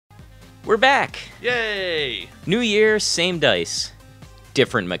We're back! Yay! New year, same dice.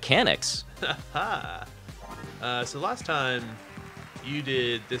 Different mechanics. Haha. So last time you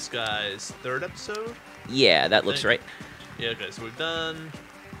did this guy's third episode? Yeah, that looks right. Yeah, okay, so we've done...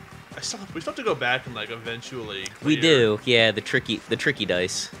 we still have to go back and, like, eventually clear. We do, yeah, the tricky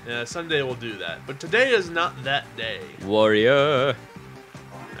dice. Yeah, someday we'll do that. But today is not that day. Warrior!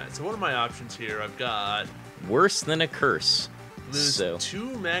 Alright, so what are my options here? I've got... Worse than a curse. Lose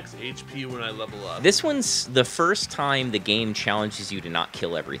 2 max HP when I level up. This one's the first time the game challenges you to not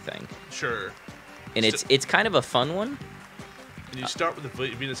kill everything. Sure. And it's kind of a fun one. And you start with the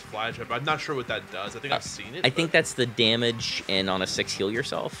Venus flytrap. I'm not sure what that does. I think I've seen it. I think that's the damage, and on a 6 heal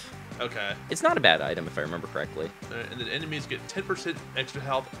yourself. Okay. It's not a bad item, if I remember correctly. Alright, and then enemies get 10% extra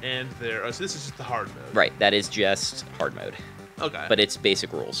health and their... so this is just the hard mode. Right, that is just hard mode. Okay. But it's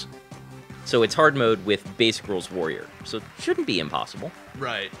basic rules. So it's hard mode with basic rules warrior. So it shouldn't be impossible.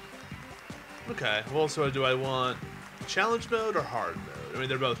 Right. Okay, well, so do I want challenge mode or hard mode? I mean,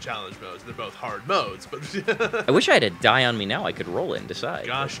 they're both challenge modes. They're both hard modes, but... I wish I had a die on me now. I could roll it and decide.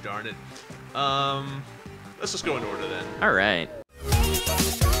 Gosh darn it. Let's just go in order then. All right.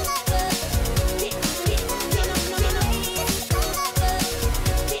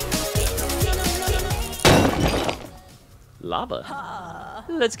 Lava.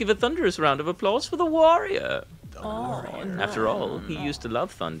 Let's give a thunderous round of applause for the warrior. After all, he used to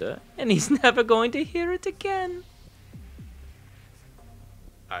love thunder, and he's never going to hear it again.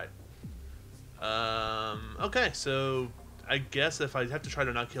 Alright. Okay, so I guess if I have to try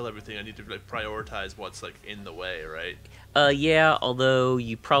to not kill everything, I need to like prioritize what's like in the way, right? Yeah, although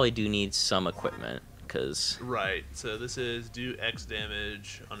you probably do need some equipment, because... Right, so this is do X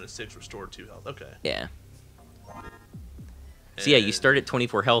damage on a 6, restore 2 health. Okay. Yeah. So yeah, you start at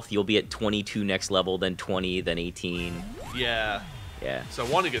 24 health, you'll be at 22 next level, then 20, then 18. Yeah. Yeah. So I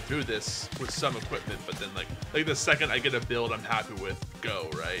want to get through this with some equipment, but then like the second I get a build I'm happy with, go,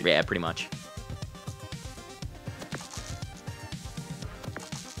 right? Yeah, pretty much.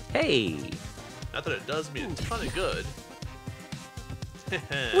 Hey! Not that it does me a ton of good.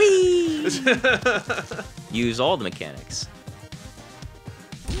 Whee! Use all the mechanics.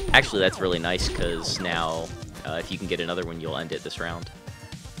 Actually, that's really nice, because now... if you can get another one, you'll end it this round.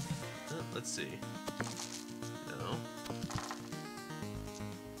 Let's see. No.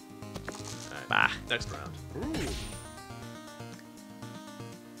 Alright, Ah. next round. Ooh.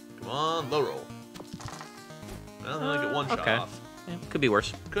 Come on, low roll. Well, I only get one shot off. Yeah, could be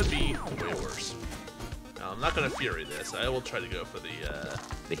worse. Could be way worse. No, I'm not going to Fury this. I will try to go for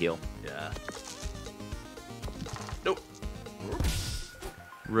the heal. Yeah. Nope.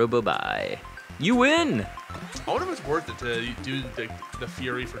 Robo-bye. You win! I wonder if it's worth it to do the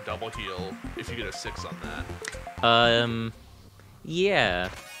Fury for double heal if you get a 6 on that. Yeah,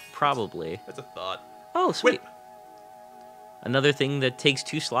 probably. That's a thought. Oh, sweet. Whip. Another thing that takes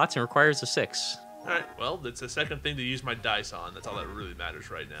 2 slots and requires a 6. Alright, well, it's the second thing to use my dice on. That's all that really matters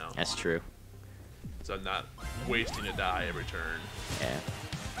right now. That's true. So I'm not wasting a die every turn. Yeah.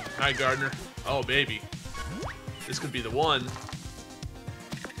 Alright, Gardner. Oh, baby. This could be the one.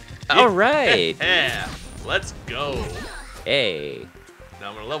 Alright! Yeah! Let's go! Hey. Now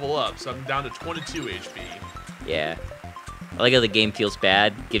I'm gonna level up, so I'm down to 22 HP. Yeah. I like how the game feels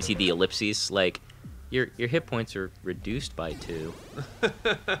bad, gives you the ellipses, like, your hit points are reduced by 2.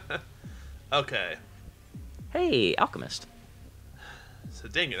 Okay. Hey, Alchemist. So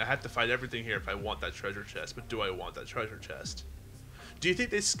dang it, I have to fight everything here if I want that treasure chest, but do I want that treasure chest? Do you think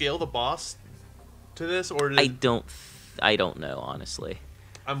they scale the boss to this, or I don't know, honestly.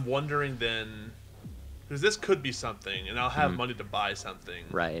 I'm wondering then, because this could be something, and I'll have money to buy something.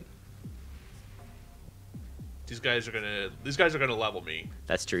 Right. These guys are gonna level me.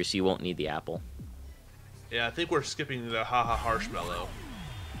 That's true, so you won't need the apple. Yeah, I think we're skipping the haha Harshmallow.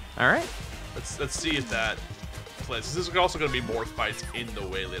 Alright. Let's see if that plays. This is also gonna be more fights in the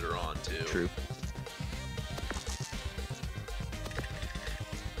way later on too. True.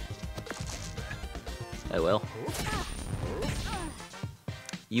 I will.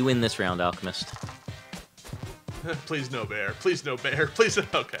 You win this round, Alchemist. Please no bear. Please no bear. Please.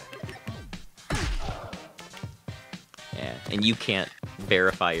 Okay. Yeah, and you can't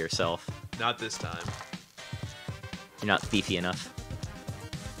verify yourself. Not this time. You're not thiefy enough.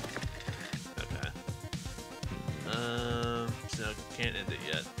 Okay. So can't end it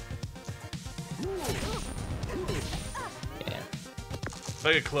yet. Yeah. If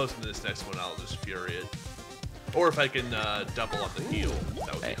I get close to this next one, I'll just Fury it. Or if I can double on the heal,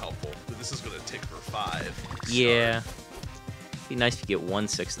 that would be helpful. But this is going to take for 5. Yeah. Be nice if you get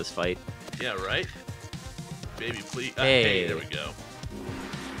 1/6 this fight. Yeah, right? Baby, please. Hey. Hey, there we go.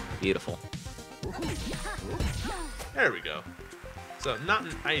 Beautiful. There we go. So not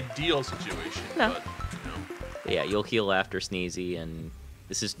an ideal situation, No. but you know, But yeah, you'll heal after Sneezy, and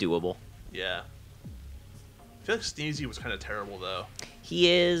this is doable. yeah. I feel like Sneezy was kind of terrible though.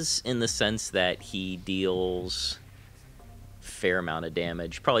 He is, in the sense that he deals fair amount of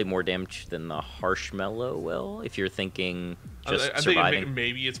damage, probably more damage than the Harshmallow will, if you're thinking just I'm surviving. thinking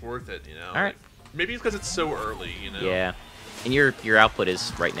maybe it's worth it, you know. All right. Maybe it's because it's so early, you know. Yeah, and your output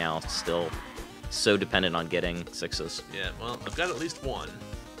is right now still so dependent on getting 6s. Yeah. Well, I've got at least one.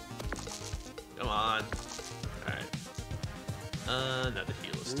 Come on. All right. Now the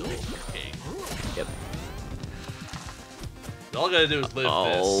heal is still king. Yep. All I gotta do is live this.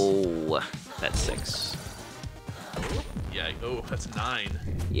 Oh, that's 6. Yeah. Oh, that's 9.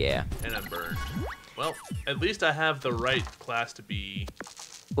 Yeah. And I'm burned. Well, at least I have the right class to be.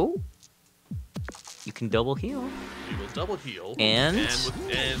 Oh. You can double heal. We will double heal. And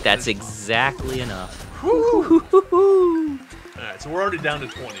and that's exactly enough. Alright, so we're already down to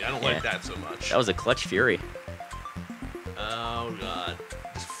 20. I don't like that so much. That was a clutch fury. Oh god.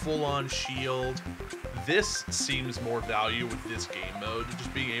 Just full on shield. This seems more value with this game mode.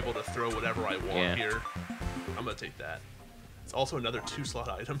 Just being able to throw whatever I want here. I'm gonna take that. It's also another 2-slot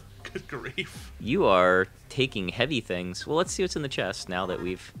item. Good grief. You are taking heavy things. Well, let's see what's in the chest now that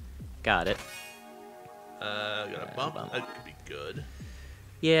we've got it. Got a bump. That could be good.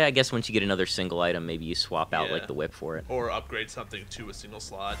 Yeah, I guess once you get another single item, maybe you swap out like the whip for it. Or upgrade something to a single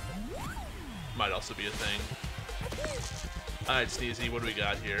slot. Might also be a thing. Alright, Sneezy, what do we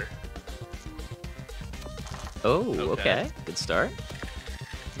got here? Oh, okay. Good start.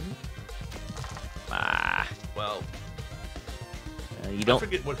 Ah. Well, you don't I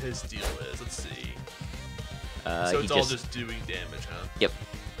forget what his deal is. Let's see. So it's all just doing damage, huh? Yep.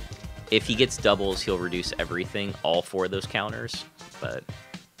 If he gets doubles, he'll reduce everything, all 4 of those counters. But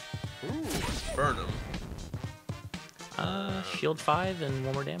ooh, let's burn him. Shield 5 and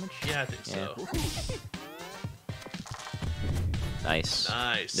 1 more damage? Yeah, I think so. Nice.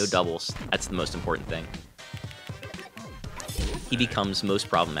 Nice. No doubles. That's the most important thing. He becomes most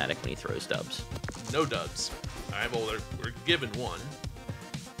problematic when he throws dubs. No dubs. Alright, well, we're given 1.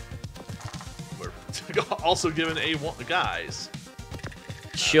 We're also given a 1. Guys.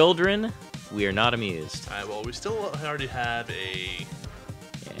 Children, we are not amused. Alright, well, we still already have a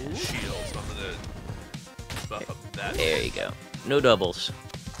shield, so I'm gonna buff up that. There you go. No doubles.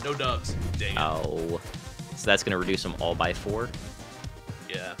 No dubs. Dang it. Oh. So that's going to reduce them all by 4.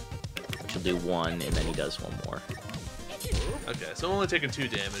 Yeah. Which will do 1, and then he does 1 more. Okay, so I'm only taking 2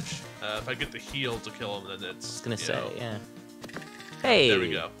 damage. If I get the heal to kill him, then it's... I was going to say, yeah. Hey! There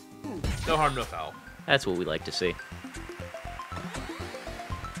we go. No harm, no foul. That's what we like to see.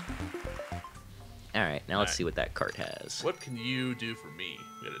 Alright, now let's see what that cart has. What can you do for me?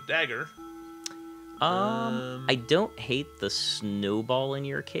 We got a dagger. I don't hate the snowball in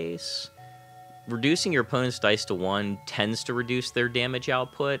your case. Reducing your opponent's dice to 1 tends to reduce their damage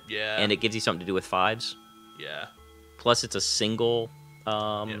output. Yeah. And it gives you something to do with 5s. Yeah. Plus, it's a single.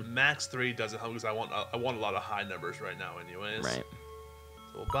 Yeah, max 3 doesn't help because I want a lot of high numbers right now, anyways. Right.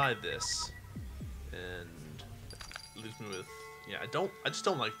 So we'll buy this, and leaves me with. Yeah, I just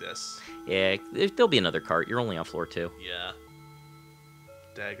don't like this. Yeah, there'll be another cart. You're only on floor 2. Yeah.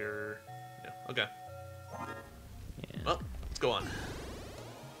 Dagger. Yeah. Okay. Yeah. Well, let's go on.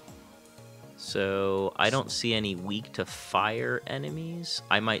 So I don't see any weak to fire enemies.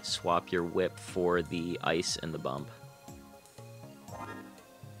 I might swap your whip for the ice and the bump.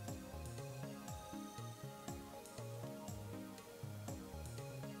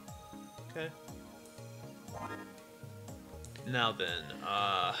 Okay. Now then,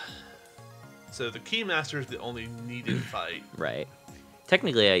 so the Keymaster is the only needed fight. Right.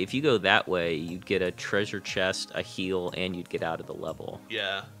 Technically, if you go that way, you'd get a treasure chest, a heal, and you'd get out of the level.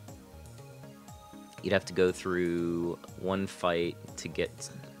 Yeah. You'd have to go through 1 fight to get...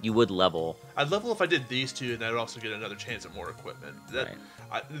 You would level. I'd level if I did these 2, and I'd also get another chance at more equipment. Right.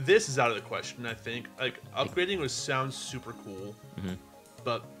 This is out of the question, I think. Like, upgrading sounds super cool. Mm-hmm.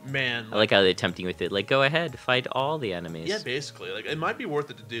 But, man... I like how they're tempting you with it. Like, go ahead, fight all the enemies. Yeah, basically. Like, it might be worth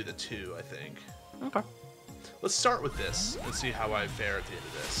it to do the 2, I think. Okay. Let's start with this and see how I fare at the end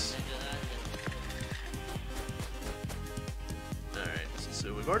of this. Alright,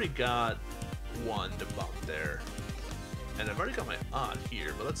 so we've already got 1 to bump there. And I've already got my odd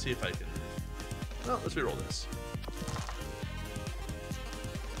here, but let's see if I can... Well, let's reroll this.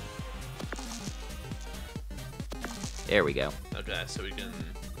 There we go. Okay, so we can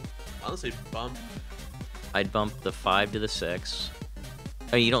honestly bump. I'd bump the 5 to the 6.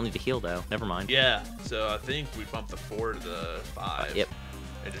 Oh, you don't need to heal, though. Never mind. Yeah, so I think we bump the 4 to the 5. Yep.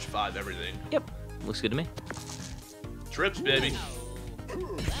 And just 5 everything. Yep. Looks good to me. Trips, baby.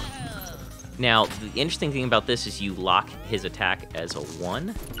 Now, the interesting thing about this is you lock his attack as a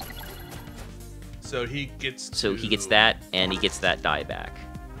 1. So he gets So he gets that, and he gets that die back.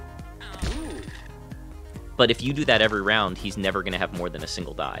 But if you do that every round, he's never going to have more than a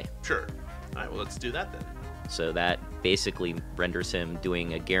single die. Sure. All right, well, let's do that then. So that basically renders him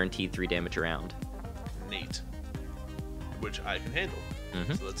doing a guaranteed 3 damage a round. Neat. Which I can handle.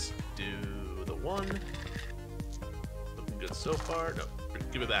 So let's do the 1. Looking good so far. No,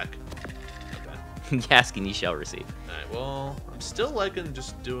 give it back. Okay. Ask and ye shall receive. Alright, well, I'm still liking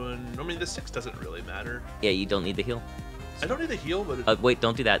just doing... I mean, the 6 doesn't really matter. Yeah, you don't need the heal. I don't need the heal, but... Wait,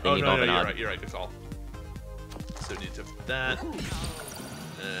 don't do that. Then you don't have an odd. You're right, good call. So need to that.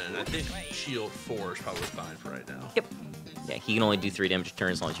 And I think shield 4 is probably fine for right now. Yep. Yeah, he can only do 3 damage a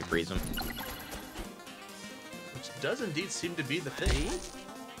turn as long as you freeze him. Which does indeed seem to be the thing.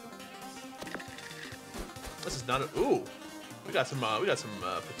 This is not a... Ooh! We got some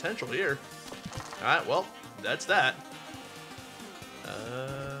potential here. Alright, well, that's that.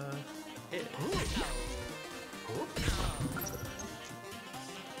 Yeah.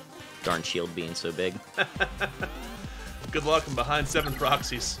 Darn shield being so big. Good luck, I'm behind 7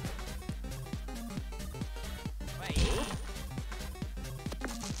 proxies.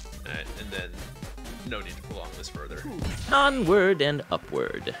 Alright, and then no need to prolong this further. Onward and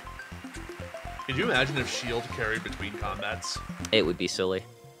upward. Could you imagine if shield carried between combats? It would be silly.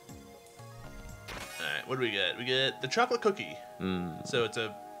 Alright, what do we get? We get the chocolate cookie. So it's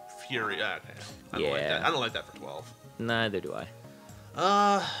a fury. Okay. I don't like that. I don't like that for 12. Neither do I.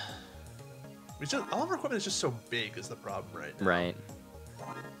 It's just, all of our equipment is just so big is the problem right now. Right.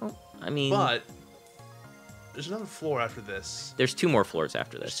 Well, I mean... But there's another floor after this. There's 2 more floors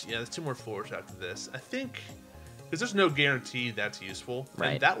after this. Yeah, there's 2 more floors after this. I think... Because there's no guarantee that's useful.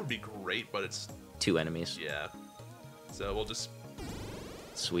 Right. And that would be great, but it's... 2 enemies. Yeah. So we'll just...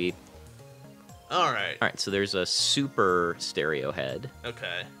 Sweet. Alright. Alright, so there's a super stereo head.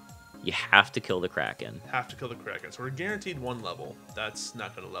 Okay. You have to kill the Kraken. Have to kill the Kraken. So we're guaranteed 1 level. That's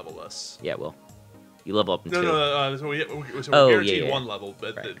not going to level us. Yeah, well. You level up in 2. No. So we're guaranteed 1 level,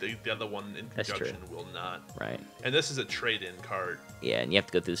 but right. the other one in conjunction will not. Right. And this is a trade-in card. Yeah, and you have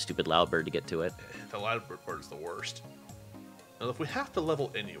to go through the stupid Loudbird to get to it. The Loudbird part is the worst. Now, if we have to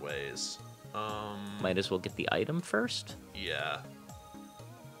level anyways... Might as well get the item first? Yeah.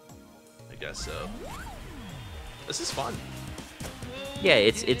 I guess so. This is fun. Yeah,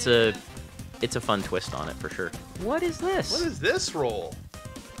 it's a fun twist on it for sure. What is this? What is this roll?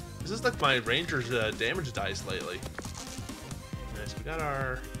 This is like my Ranger's damage dice lately. Alright, so we got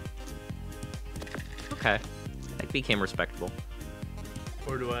our... Okay. That became respectable.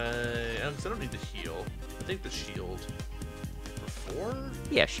 Or do I... Because I don't need the heal. I think the shield. For 4?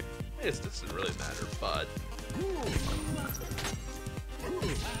 Yeah, sure. I guess this doesn't really matter, but...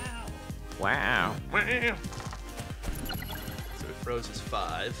 Wow. So it froze his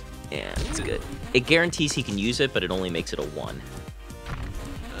 5. Yeah, it's good. It guarantees he can use it, but it only makes it a 1.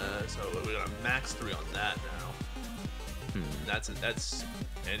 So we got a max 3 on that now. That's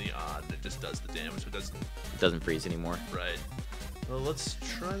any odd. It just does the damage. So it doesn't freeze anymore. Right. Well, let's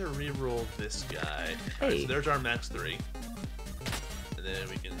try to re-roll this guy. Hey. Right, so there's our max 3. And then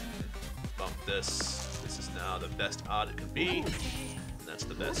we can bump this. This is now the best odd it can be. And that's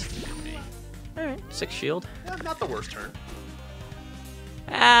the best it can be. Alright, 6 shield. Yeah, not the worst turn.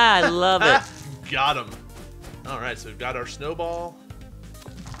 Ah, I love it. Got him. Alright, so we've got our snowball.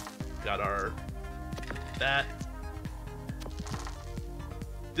 Got our bat.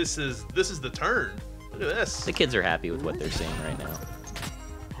 This is the turn. Look at this. The kids are happy with what they're seeing right now.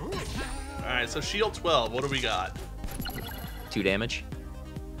 Alright, so shield 12. What do we got? 2 damage.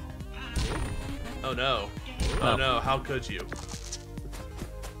 Oh no. Oh no, how could you?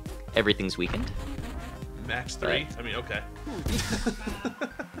 Everything's weakened. Max 3? Right. I mean, okay.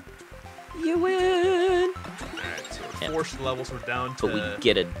 You win! Alright, so we're forced levels. We're down to... But we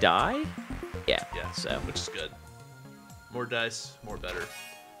get a die? Yeah, so. Which is good. More dice, more better.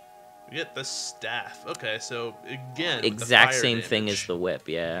 We get the staff. Okay, so again, exact same damage. thing as the whip,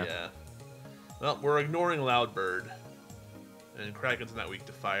 yeah. Yeah. Well, we're ignoring Loudbird. And Kraken's not weak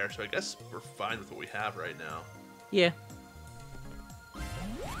to fire, so I guess we're fine with what we have right now. Yeah.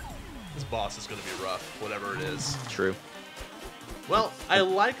 This boss is going to be rough, whatever it is. True. Well, I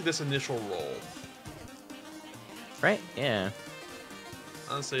like this initial roll. Right? Yeah.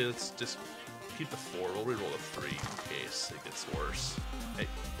 Honestly, let's just keep the 4. We'll reroll a 3 in case it gets worse. Hey,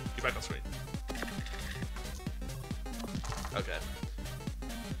 get back on screen. Okay.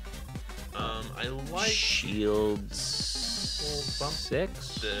 I like... Shields... bump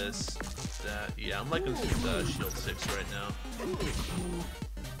 6. this, that. Yeah, I'm liking shield 6 right now.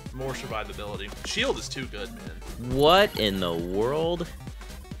 More survivability. Shield is too good, man. What in the world?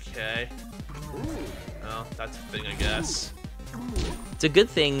 Okay. Well, that's a thing, I guess. It's a good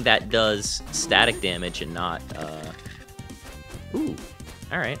thing that does static damage and not, Ooh.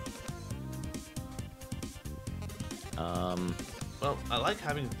 Alright. Well, I like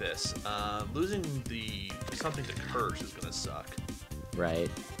having this. Losing something to curse is gonna suck. Right.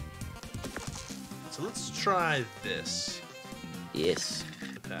 So let's try this. Yes.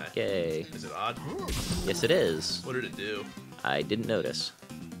 Okay. Okay. Is it odd? Yes, it is. What did it do? I didn't notice.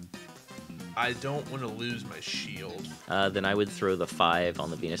 I don't want to lose my shield. Then I would throw the 5 on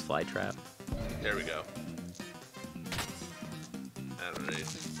the Venus flytrap. There we go. I don't know.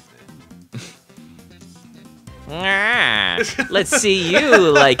 Let's see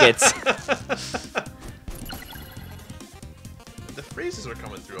you like it. The phrases are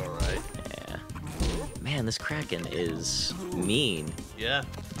coming through all right. Yeah. Man, this Kraken is mean. Yeah.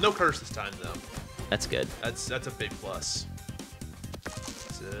 No curse this time though. That's good. That's a big plus.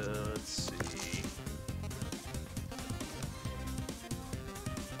 So let's see.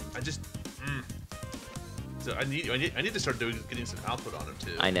 So I need to start getting some output on him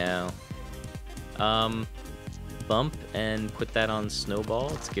too. I know. Bump and put that on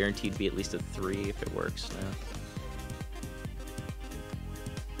Snowball. It's guaranteed to be at least a 3 if it works now.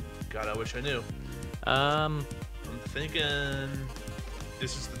 God, I wish I knew. I'm thinking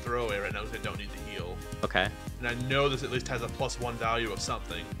this is the throwaway right now because I don't need the heal. Okay. And I know this at least has a +1 value of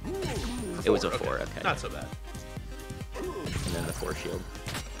something. It was a 4, okay. Not so bad. And then the 4 shield.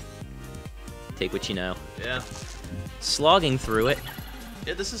 Take what you know. Yeah. Slogging through it.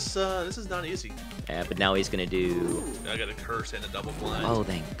 Yeah, this is not easy. Yeah, but now he's gonna do... I got a curse and a double blind. Oh,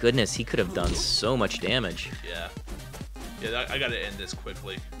 thank goodness. He could have done so much damage. Yeah. Yeah, I gotta end this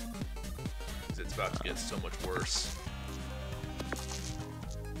quickly. Because it's about to get so much worse.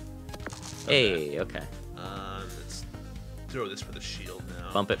 Okay. Hey, okay. Let's throw this for the shield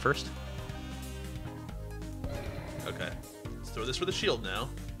now. Bump it first. Okay. Let's throw this for the shield now.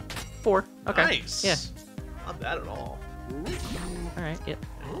 4. Okay. Nice. Yeah. Not bad at all. Alright, yep.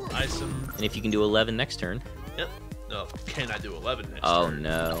 Nice. And if you can do 11 next turn. Yep. No, can I do 11 next Oh, turn?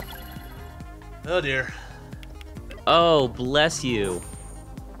 no. Oh, dear. Oh, bless you.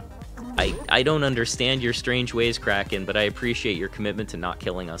 I don't understand your strange ways, Kraken, but I appreciate your commitment to not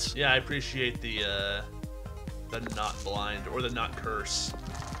killing us. Yeah, I appreciate the not blind or the not curse.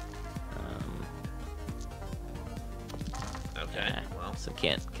 Okay. Yeah, Well, so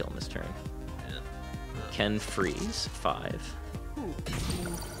can't kill him this turn. yeah. Can freeze 5.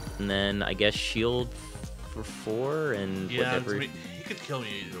 And then I guess shield for 4 and Yeah, whatever. he could kill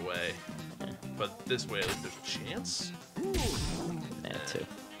me either way. Yeah. But this way, at least there's a chance. Yeah, 2.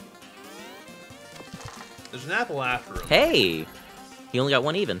 There's an apple after him. Hey! He only got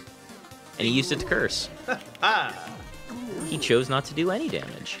 1 even. And he used it to curse. Ah! He chose not to do any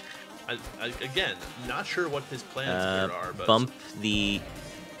damage. Again, not sure what his plans here are, but... Bump the...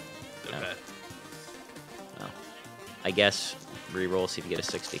 Okay. Well, I guess reroll, see if you get a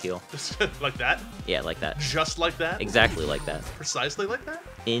 6 to heal. Like that? Yeah, like that. Just like that? Exactly like that. Precisely like that?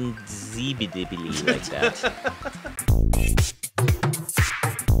 Indubitably like that.